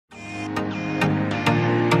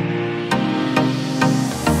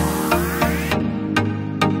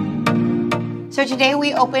So today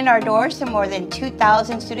we opened our doors to more than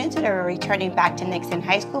 2,000 students that are returning back to Nixon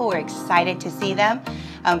High School. We're excited to see them.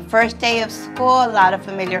 First day of school, a lot of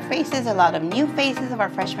familiar faces, a lot of new faces of our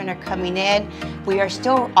freshmen are coming in. We are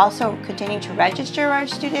still also continuing to register our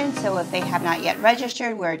students, so if they have not yet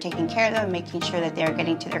registered, we're taking care of them and making sure that they're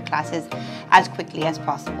getting to their classes as quickly as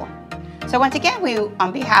possible. So once again,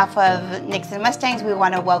 on behalf of Nixon Mustangs, we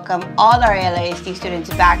want to welcome all our LISD students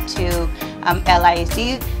back to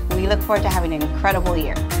LISD. We look forward to having an incredible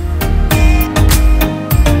year.